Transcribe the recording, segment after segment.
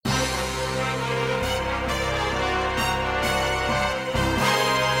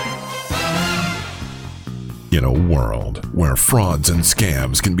In a world where frauds and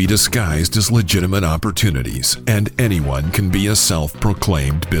scams can be disguised as legitimate opportunities and anyone can be a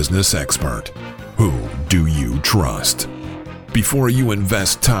self-proclaimed business expert, who do you trust? Before you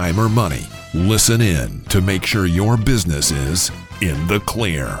invest time or money, listen in to make sure your business is in the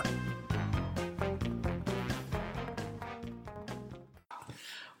clear.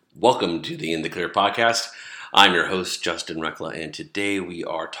 Welcome to the In the Clear podcast. I'm your host, Justin Reckla, and today we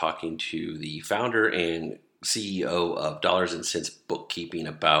are talking to the founder and CEO of Dollars and Cents Bookkeeping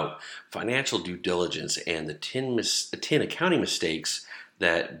about financial due diligence and the 10 accounting mistakes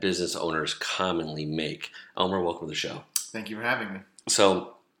that business owners commonly make. Elmer, welcome to the show. Thank you for having me.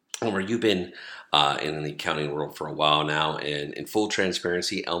 So, Elmer, you've been in the accounting world for a while now, and in full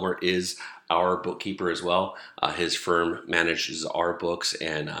transparency, Elmer is our bookkeeper as well. His firm manages our books,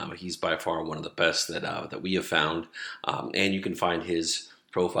 and he's by far one of the best that we have found. And you can find his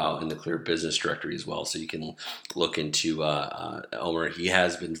profile in the Clear Business Directory as well, so you can look into Elmer. He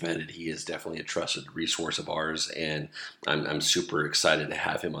has been vetted. He is definitely a trusted resource of ours, and I'm super excited to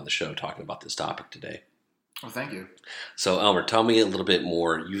have him on the show talking about this topic today. Well, thank you. So, Elmer, tell me a little bit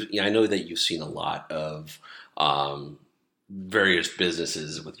more. I know that you've seen a lot of various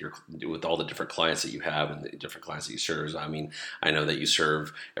businesses with all the different clients that you have and the different clients that you serve. I mean, I know that you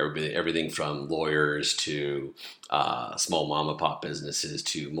serve everything from lawyers to small mom and pop businesses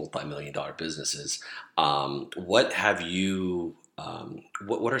to multi-million-dollar businesses. What have you?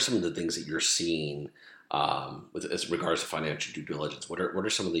 What are some of the things that you're seeing as regards to financial due diligence? What are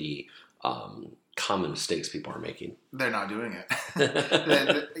some of the common mistakes people are making? They're not doing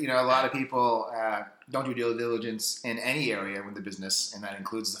it. A lot of people don't do due diligence in any area with the business, and that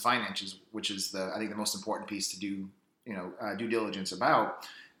includes the finances, which is I think the most important piece to do due diligence about.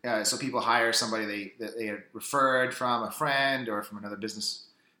 So people hire somebody they had referred from a friend or from another business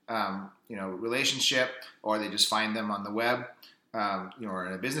relationship, or they just find them on the web. Or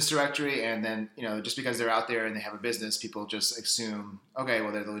in a business directory, and then just because they're out there and they have a business, people just assume, okay,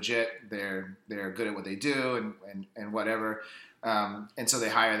 well, they're legit, they're good at what they do, and whatever, and so they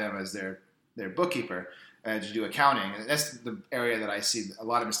hire them as their bookkeeper to do accounting. And that's the area that I see a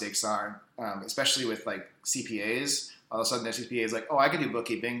lot of mistakes are, especially with like CPAs. All of a sudden, their CPA is like, oh, I can do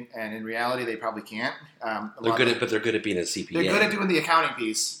bookkeeping, and in reality, they probably can't. They're good at being a CPA. They're good at doing the accounting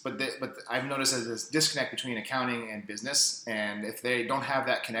piece, but I've noticed there's this disconnect between accounting and business, and if they don't have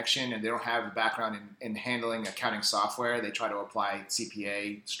that connection and they don't have the background in handling accounting software, they try to apply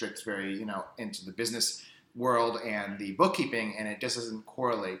CPA strict very into the business world and the bookkeeping, and it just doesn't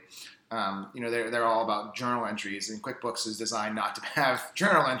correlate. They're all about journal entries, and QuickBooks is designed not to have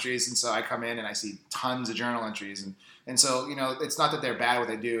journal entries, and so I come in and I see tons of journal entries, and so it's not that they're bad at what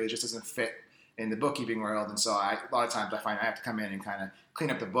they do, it just doesn't fit in the bookkeeping world, and so a lot of times I find I have to come in and kind of clean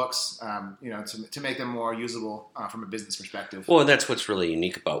up the books, to make them more usable from a business perspective. Well, and that's what's really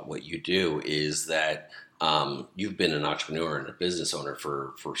unique about what you do is that you've been an entrepreneur and a business owner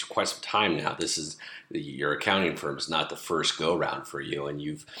for quite some time now. Your accounting firm is not the first go round for you, and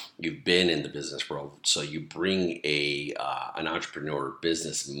you've been in the business world, so you bring an entrepreneur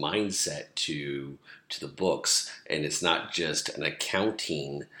business mindset to the books, and it's not just an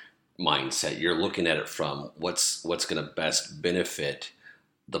accounting mindset. You're looking at it from what's going to best benefit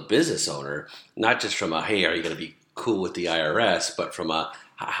the business owner, not just from hey, are you going to be cool with the IRS, but from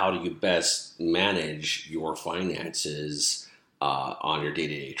how do you best manage your finances on your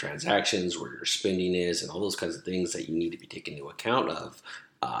day-to-day transactions, where your spending is, and all those kinds of things that you need to be taken into account of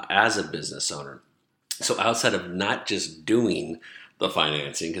as a business owner. So outside of not just doing the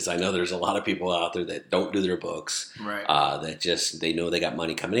financing, because I know there's a lot of people out there that don't do their books, right? They know they got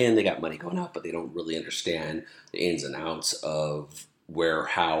money coming in, they got money going out, but they don't really understand the ins and outs of where,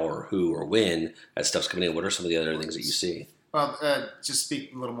 how, or who, or when that stuff's coming in. What are some of the other things that you see? Well, just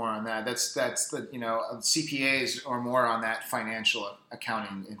speak a little more on that. That's the CPAs are more on that financial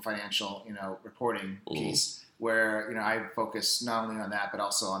accounting and financial reporting piece, where I focus not only on that but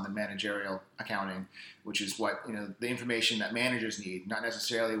also on the managerial accounting, which is what the information that managers need, not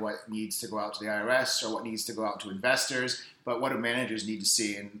necessarily what needs to go out to the IRS or what needs to go out to investors, but what do managers need to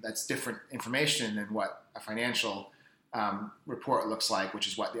see, and that's different information than what a financial report looks like, which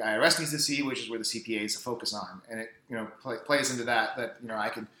is what the IRS needs to see, which is where the CPAs focus on, and it plays into that I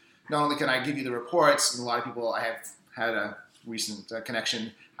can not only can I give you the reports, and a lot of people I have had a recent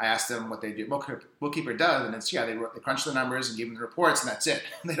connection. I asked them what they do. Bookkeeper does, and it's they crunch the numbers and give them the reports, and that's it.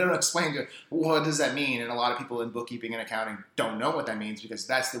 They don't explain what does that mean, and a lot of people in bookkeeping and accounting don't know what that means because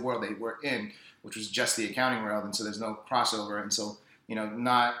that's the world they were in, which was just the accounting world, and so there's no crossover, and so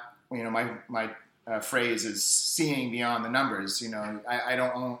my phrase is seeing beyond the numbers. I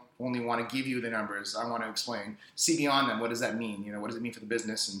don't only want to give you the numbers. I want to explain, see beyond them. What does that mean? What does it mean for the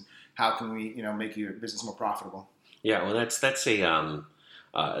business, and how can we, make your business more profitable? Yeah, well, that's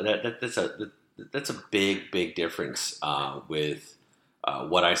a big difference with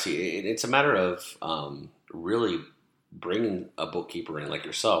what I see. It's a matter of really bringing a bookkeeper in like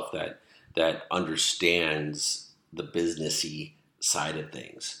yourself that understands the businessy side of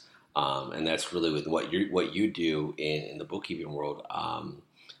things, and that's really with what you do in the bookkeeping world.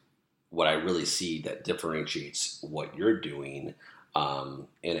 What I really see that differentiates what you're doing. And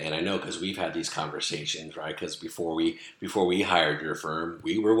I know because we've had these conversations, right? Because before we hired your firm,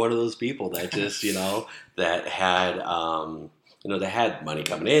 we were one of those people that just, that had, that had money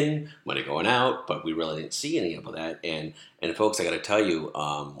coming in, money going out, but we really didn't see any of that. And folks, I got to tell you,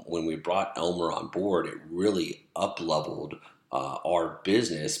 when we brought Elmer on board, it really up-leveled our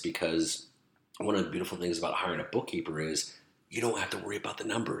business, because one of the beautiful things about hiring a bookkeeper is you don't have to worry about the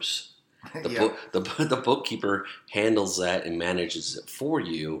numbers. The bookkeeper handles that and manages it for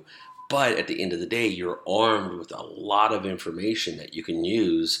you, but at the end of the day, you're armed with a lot of information that you can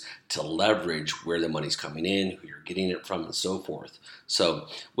use to leverage where the money's coming in, who you're getting it from, and so forth. So,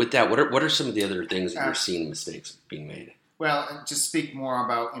 with that, what are some of the other things that you're seeing mistakes being made? Well, to speak more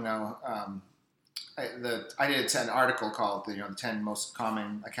about I did an article called the 10 most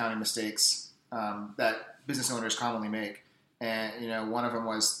common accounting mistakes that business owners commonly make. And, one of them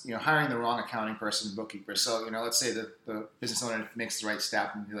was, hiring the wrong accounting person, bookkeeper. So, let's say the business owner makes the right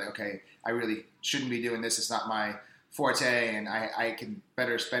step and be like, okay, I really shouldn't be doing this. It's not my forte, and I can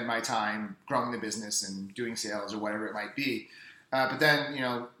better spend my time growing the business and doing sales or whatever it might be. But then,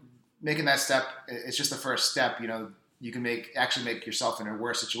 making that step, it's just the first step. You can actually make yourself in a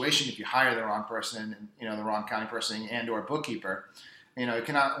worse situation if you hire the wrong person, and, the wrong accounting person and or bookkeeper. It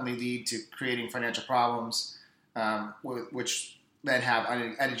can not only lead to creating financial problems, which then have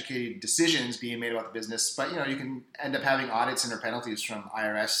uneducated decisions being made about the business. But, you can end up having audits and or penalties from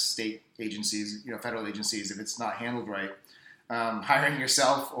IRS, state agencies, federal agencies if it's not handled right. Hiring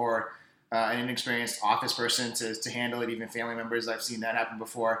yourself or an inexperienced office person to handle it, even family members, I've seen that happen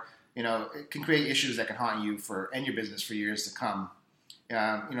before. It can create issues that can haunt you and your business for years to come.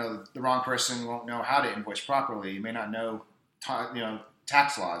 The wrong person won't know how to invoice properly. You may not know,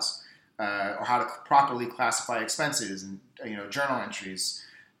 tax laws. Or how to properly classify expenses and journal entries.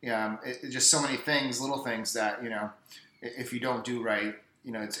 It's just so many things, little things that if you don't do right,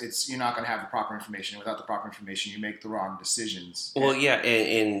 it's you're not going to have the proper information. Without the proper information, you make the wrong decisions. Well, yeah,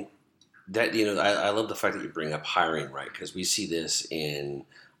 and that I love the fact that you bring up hiring, right? Because we see this in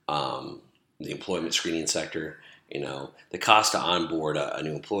the employment screening sector. The cost to onboard a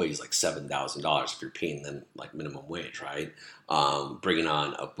new employee is like $7,000 if you're paying them like minimum wage, right? Bringing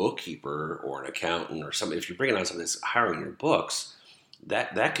on a bookkeeper or an accountant or something, if you're bringing on somebody that's hiring your books,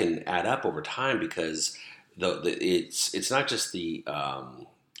 that can add up over time, because it's not just the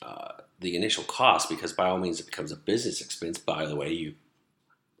initial cost, because by all means it becomes a business expense. By the way,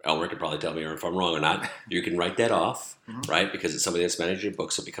 Elmer could probably tell me if I'm wrong or not. You can write that off, right? Because it's somebody that's managing your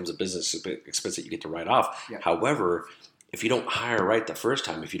books, so it becomes a business expense that you get to write off. Yeah. However, if you don't hire right the first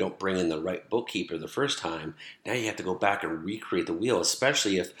time, if you don't bring in the right bookkeeper the first time, now you have to go back and recreate the wheel,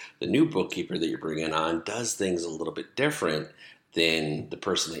 especially if the new bookkeeper that you're bringing on does things a little bit different than the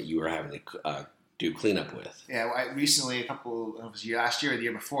person that you were having to do cleanup with. Yeah, recently, last year or the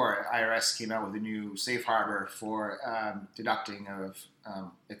year before, IRS came out with a new safe harbor for deducting of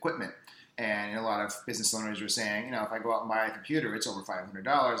equipment. And a lot of business owners were saying, if I go out and buy a computer, it's over $500, and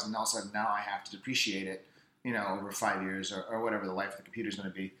all of a sudden now I have to depreciate it, over 5 years or whatever the life of the computer is going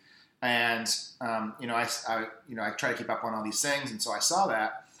to be. And I try to keep up on all these things, and so I saw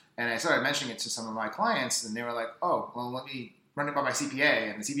that, and I started mentioning it to some of my clients, and they were like, "Oh, well, let me run it by my CPA,"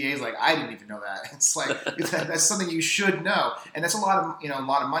 and the CPA is like, "I didn't even know that." It's like that's something you should know, and that's a lot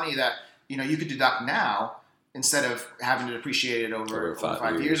of money that you could deduct now instead of having to depreciate it over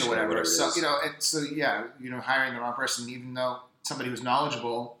 5 years or whatever. So hiring the wrong person, even though somebody who's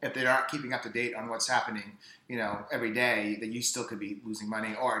knowledgeable, if they're not keeping up to date on what's happening, every day, that you still could be losing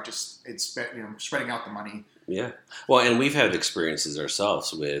money, or just spreading out the money. Yeah, well, and we've had experiences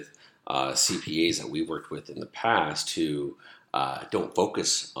ourselves with CPAs that we've worked with in the past who don't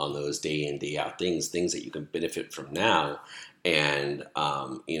focus on those day in, day out things that you can benefit from now. And,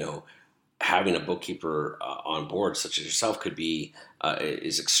 having a bookkeeper on board such as yourself could be,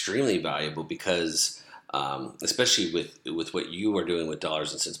 is extremely valuable, because especially with what you are doing with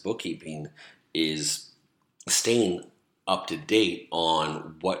dollars and cents bookkeeping, is staying up to date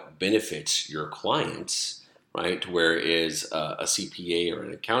on what benefits your clients right? Whereas a CPA or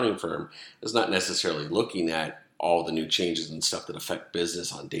an accounting firm is not necessarily looking at all the new changes and stuff that affect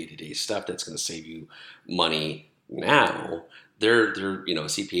business on day-to-day stuff that's going to save you money now. Their a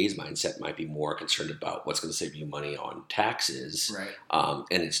CPA's mindset might be more concerned about what's going to save you money on taxes, Right.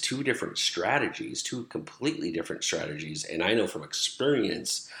 And it's two different strategies, two completely different strategies. And I know from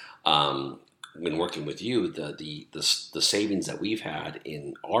experience, when working with you, the savings that we've had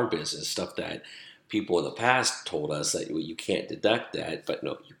in our business, stuff that people in the past told us that you can't deduct that, but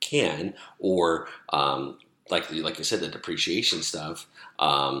no, you can, or like you said, the depreciation stuff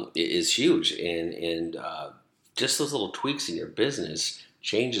is huge, and just those little tweaks in your business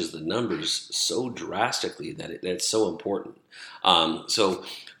changes the numbers so drastically that it's so important. So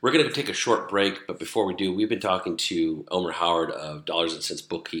we're going to take a short break, but before we do, we've been talking to Elmer Howard of Dollars and Cents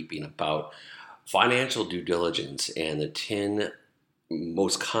Bookkeeping about financial due diligence and the 10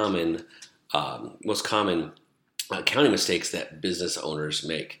 most common accounting mistakes that business owners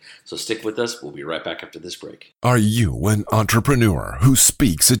make. So stick with us. We'll be right back after this break. Are you an entrepreneur who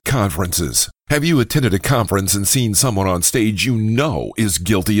speaks at conferences? Have you attended a conference and seen someone on stage you know is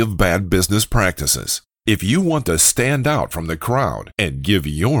guilty of bad business practices? If you want to stand out from the crowd and give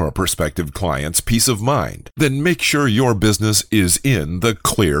your prospective clients peace of mind, then make sure your business is in the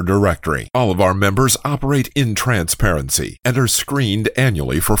Clear Directory. All of our members operate in transparency and are screened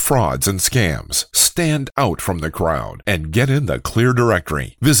annually for frauds and scams. Stand out from the crowd and get in the Clear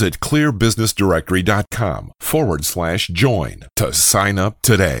Directory. Visit clearbusinessdirectory.com/join to sign up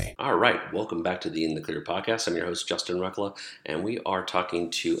today. All right. Welcome back to the In the Clear podcast. I'm your host, Justin Ruckla, and we are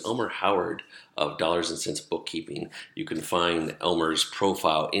talking to Elmer Howard of Dollars and Cents Bookkeeping. You can find Elmer's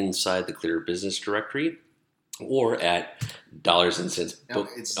profile inside the Clear Business Directory or at Dollars and Cents Book.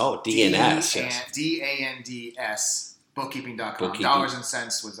 DNS. DANDS. Bookkeeping.com. Dollars and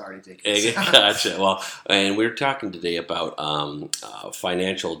Cents was already taken. Gotcha. Well, and we're talking today about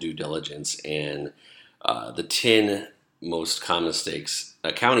financial due diligence and the 10 most common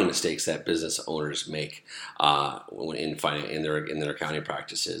accounting mistakes that business owners make in their accounting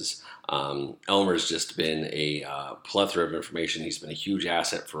practices. Elmer's just been a plethora of information. He's been a huge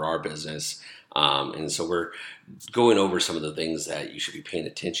asset for our business. And so we're going over some of the things that you should be paying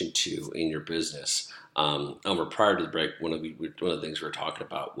attention to in your business. Elmer, prior to the break, one of the things we were talking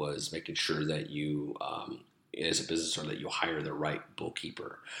about was making sure that you, as a business owner, that you hire the right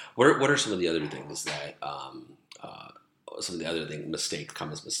bookkeeper. What are some of the other things that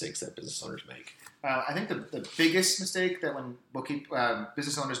common mistakes that business owners make? I think the biggest mistake that when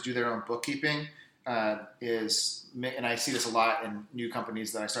business owners do their own bookkeeping is, and I see this a lot in new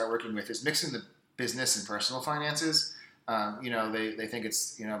companies that I start working with, is mixing the business and personal finances. They think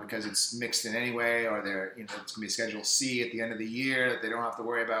it's, because it's mixed in any way, or it's going to be Schedule C at the end of the year, that they don't have to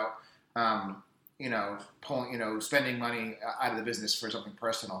worry about, spending money out of the business for something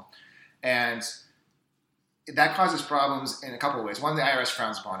personal. And that causes problems in a couple of ways. One, the IRS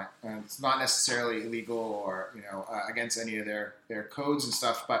frowns upon it. And it's not necessarily illegal or against any of their codes and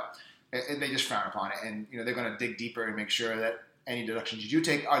stuff, but they just frown upon it. And they're going to dig deeper and make sure that any deductions you do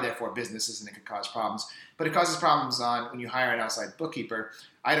take are therefore businesses, and it could cause problems. But it causes problems when you hire an outside bookkeeper.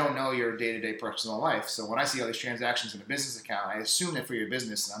 I don't know your day-to-day personal life, so when I see all these transactions in a business account, I assume they're for your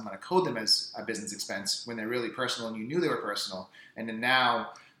business, and I'm going to code them as a business expense when they're really personal, and you knew they were personal. And then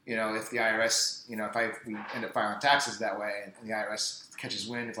now, if the IRS, if we end up filing taxes that way, and the IRS catches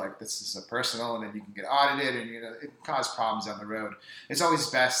wind, it's like, this is a personal, and then you can get audited, and it causes problems down the road. It's always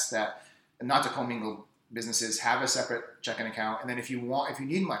best that not to commingle businesses, have a separate checking account, and then if you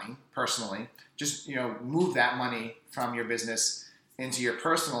need money personally, just move that money from your business into your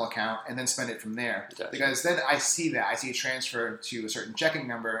personal account and then spend it from there. Gotcha. Because then I see a transfer to a certain checking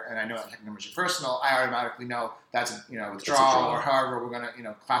number, and I know that checking number is your personal. I automatically know that's a withdrawal, or however we're going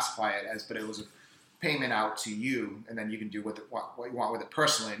to classify it as, but it was a payment out to you, and then you can do what you want with it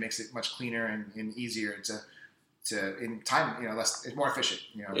personally. It makes it much cleaner and easier to in time, less, it's more efficient.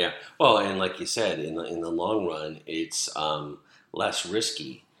 Yeah. Well, and like you said, in the long run, it's less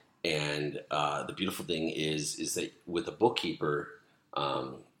risky. And the beautiful thing is that with a bookkeeper,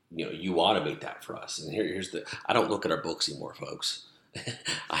 you automate that for us. And I don't look at our books anymore, folks.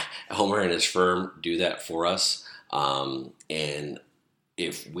 Homer and his firm do that for us. And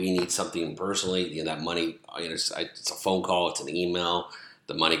if we need something personally, that money, it's a phone call, it's an email.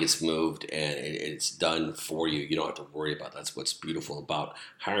 The money gets moved and it's done for you. You don't have to worry about that. That's what's beautiful about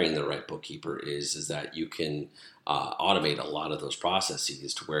hiring the right bookkeeper is that you can automate a lot of those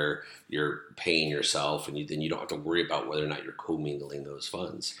processes to where you're paying yourself, and then you don't have to worry about whether or not you're commingling those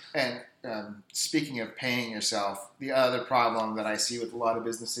funds. And speaking of paying yourself, the other problem that I see with a lot of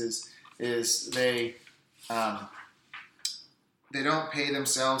businesses is they they don't pay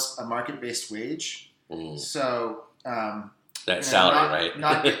themselves a market-based wage. So that salary, right?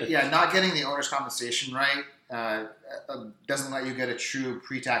 Not getting the owner's compensation right doesn't let you get a true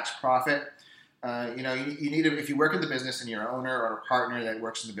pre-tax profit. You need to, if you work in the business and you're an owner or a partner that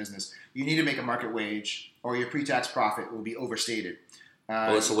works in the business, you need to make a market wage, or your pre-tax profit will be overstated.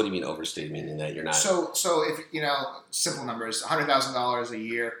 So what do you mean overstated? Meaning that you're not. So if simple numbers, $100,000 a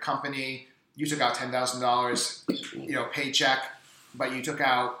year company, you took out $10,000, paycheck, but you took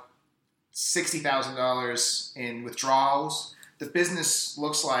out $60,000 in withdrawals. The business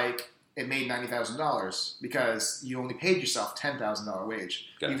looks like it made $90,000 because you only paid yourself $10,000 wage.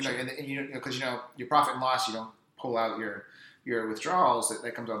 Gotcha. Even though, because your profit and loss, you don't pull out your withdrawals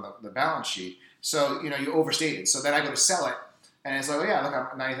that comes on the balance sheet. So you overstated. So then I go to sell it, and it's like, look,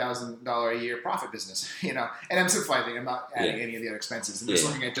 I'm a $90,000 a year profit business. And I'm simplifying. I'm not adding any of the other expenses. I'm just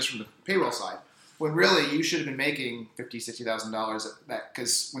looking at just from the payroll side. When really you should have been making $50,000, $60,000.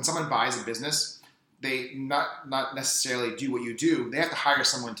 Because when someone buys a business, they not necessarily do what you do. They have to hire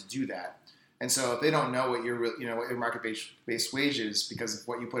someone to do that. And so if they don't know what what your market-based wage is because of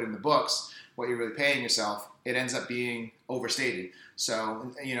what you put in the books, what you're really paying yourself, it ends up being overstated.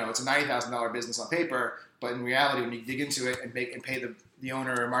 So it's a $90,000 business on paper, but in reality, when you dig into it and pay the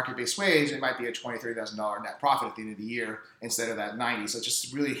owner a market-based wage, it might be a $20,000, $30,000 net profit at the end of the year instead of that 90. So it's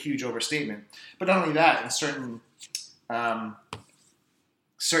just really a huge overstatement. But not only that, in certain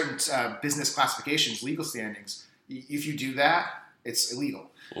business classifications, legal standings, if you do that, it's illegal.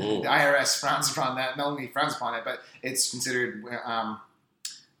 The IRS frowns upon that. Not only frowns upon it, but it's considered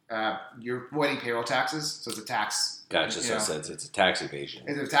you're avoiding payroll taxes, so it's a tax. Gotcha. So it's a tax evasion.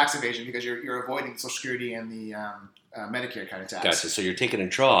 It's a tax evasion because you're avoiding Social Security and the Medicare kind of tax. Gotcha. So you're taking a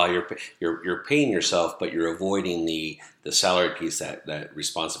draw. You're paying yourself, but you're avoiding the salary piece, that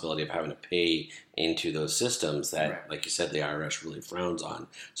responsibility of having to pay into those systems that, right, like you said, the IRS really frowns on.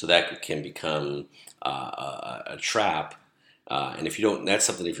 So that can become a trap. And if you don't, that's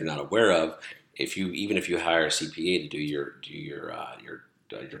something if you're not aware of. Even if you hire a CPA to do your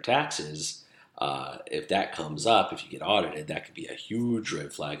taxes, if that comes up, if you get audited, that could be a huge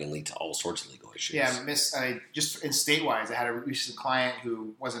red flag and lead to all sorts of legal issues. Yeah, just in state-wise, I had a recent client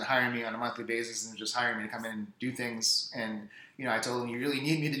who wasn't hiring me on a monthly basis and just hiring me to come in and do things. And I told him, you really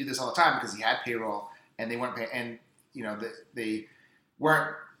need me to do this all the time, because he had payroll and they weren't paying, and they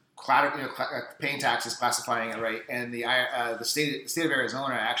weren't paying taxes, classifying it right, and the state of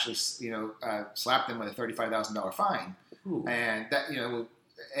Arizona actually slapped them with a $35,000 fine. Ooh. And that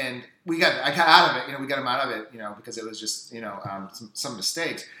and I got out of it. We got him out of it. Because it was just some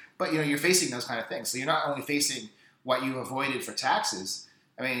mistakes. But you're facing those kind of things. So you're not only facing what you avoided for taxes.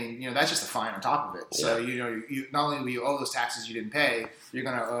 I mean, that's just a fine on top of it. So you not only will you owe those taxes you didn't pay, you're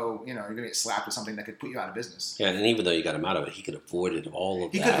gonna owe. You're gonna get slapped with something that could put you out of business. Yeah, and even though you got him out of it, he could have avoided all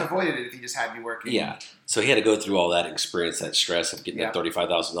of that. He could have avoided it if he just had me working. Yeah. So he had to go through all that experience, that stress of getting that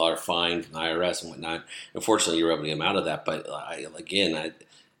 $35,000 fine from the IRS and whatnot. Unfortunately, you were able to get him out of that. But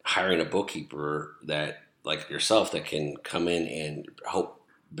hiring a bookkeeper that, like yourself, that can come in and help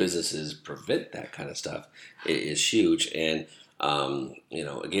businesses prevent that kind of stuff is huge. And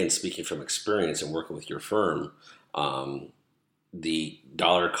again, speaking from experience and working with your firm, the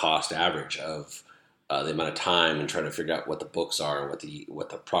dollar cost average of the amount of time and trying to figure out what the books are, what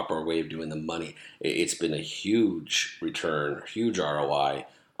the proper way of doing the money, it's been a huge return, huge ROI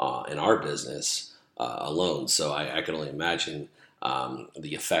in our business alone. So I can only imagine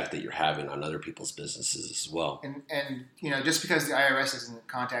the effect that you're having on other people's businesses as well. And just because the IRS doesn't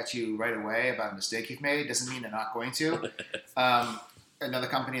contact you right away about a mistake you've made doesn't mean they're not going to. Another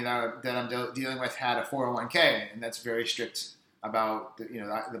company that I'm dealing with had a 401k, and that's very strict about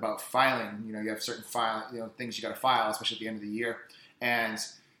about filing. You have certain things you got to file, especially at the end of the year. And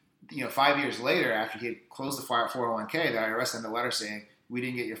 5 years later, after he had closed the 401k, the IRS sent a letter saying we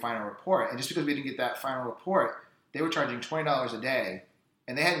didn't get your final report, and just because we didn't get that final report, they were charging $20 a day,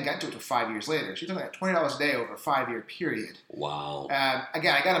 and they hadn't gotten to it until 5 years later. So you're talking about $20 a day over a 5-year period. Wow.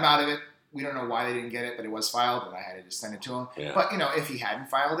 Again, I got him out of it. We don't know why they didn't get it, but it was filed, and I had to just send it to him. Yeah. But if he hadn't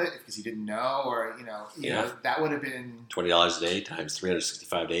filed it because he didn't know, or that would have been $20 a day times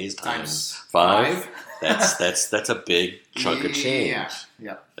 365 days times 5. That's a big chunk of change.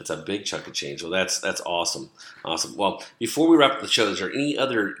 Yeah. That's a big chunk of change. Well, that's awesome. Awesome. Well, before we wrap up the show, is there any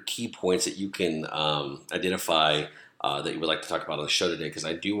other key points that you can identify that you would like to talk about on the show today? Because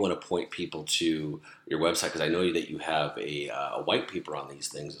I do want to point people to your website, because I know that you have a white paper on these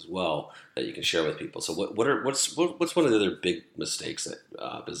things as well that you can share with people. So what's one of the other big mistakes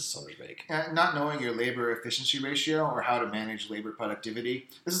that business owners make? Not knowing your labor efficiency ratio or how to manage labor productivity.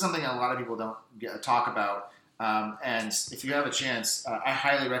 This is something a lot of people don't talk about. And if you have a chance, I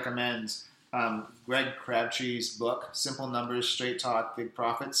highly recommend Greg Crabtree's book, Simple Numbers, Straight Talk, Big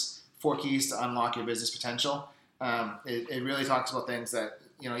Profits, 4 Keys to Unlock Your Business Potential. It really talks about things that,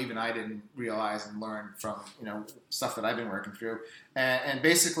 even I didn't realize and learn from, stuff that I've been working through. And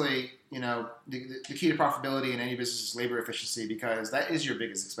basically, the key to profitability in any business is labor efficiency, because that is your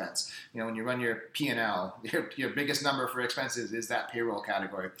biggest expense. When you run your P&L, your biggest number for expenses is that payroll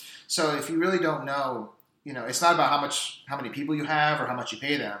category. So if you really don't know, it's not about how many people you have or how much you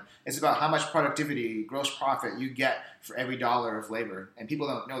pay them. It's about how much productivity, gross profit you get for every dollar of labor. And people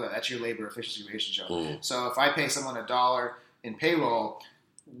don't know that. That's your labor efficiency ratio. So if I pay someone $1 in payroll,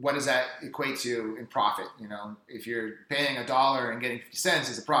 what does that equate to in profit? If you're paying $1 and getting 50 cents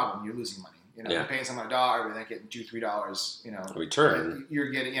is a problem. You're losing money. You're paying someone $1 but then getting $2-3, return.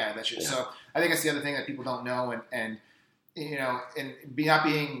 You're getting, So I think that's the other thing that people don't know, and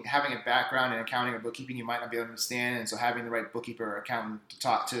having a background in accounting or bookkeeping, you might not be able to understand. And so having the right bookkeeper or accountant to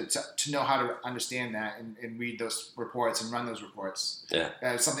talk to know how to understand that and read those reports and run those reports.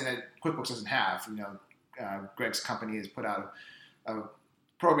 It's something that QuickBooks doesn't have. Greg's company has put out a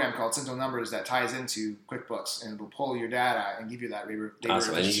program called Simple Numbers that ties into QuickBooks, and it'll pull your data and give you that labor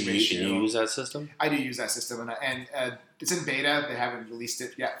awesome. efficiency ratio. And you use that system? I do use that system, and it's in beta. They haven't released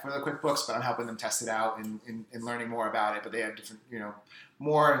it yet for the QuickBooks, but I'm helping them test it out and learning more about it. But they have different,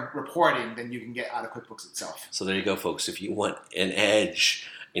 more reporting than you can get out of QuickBooks itself. So there you go, folks. If you want an edge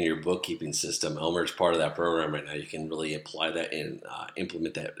in your bookkeeping system, Elmer's part of that program right now. You can really apply that and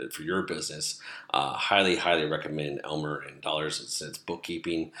implement that for your business. Highly, highly recommend Elmer and Dollars and Cents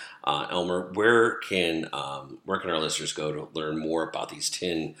Bookkeeping. Elmer, where can our listeners go to learn more about these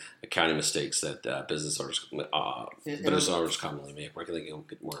 10 accounting mistakes that business owners commonly make? Where can they go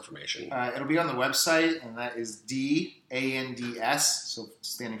get more information? It'll be on the website, and that is DANDS, so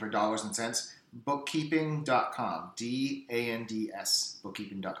standing for Dollars and Cents. Bookkeeping.com, DANDS,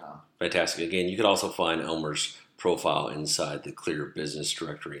 bookkeeping.com. Fantastic. Again, you can also find Elmer's profile inside the Clear Business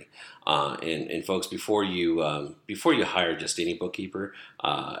Directory. And folks, before you hire just any bookkeeper,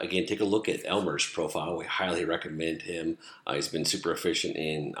 again, take a look at Elmer's profile. We highly recommend him. He's been super efficient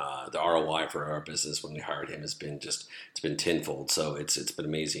in the ROI for our business. When we hired him, it's been tenfold. So it's been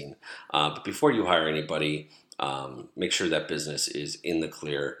amazing. But before you hire anybody, make sure that business is in the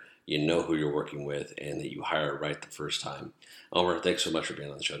clear. You know who you're working with, and that you hire right the first time. Elmer, thanks so much for being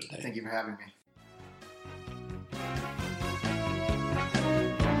on the show today. Thank you for having me.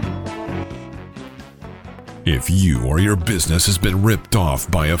 If you or your business has been ripped off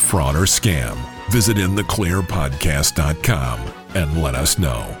by a fraud or scam, visit intheclearpodcast.com and let us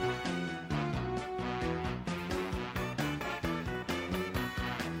know.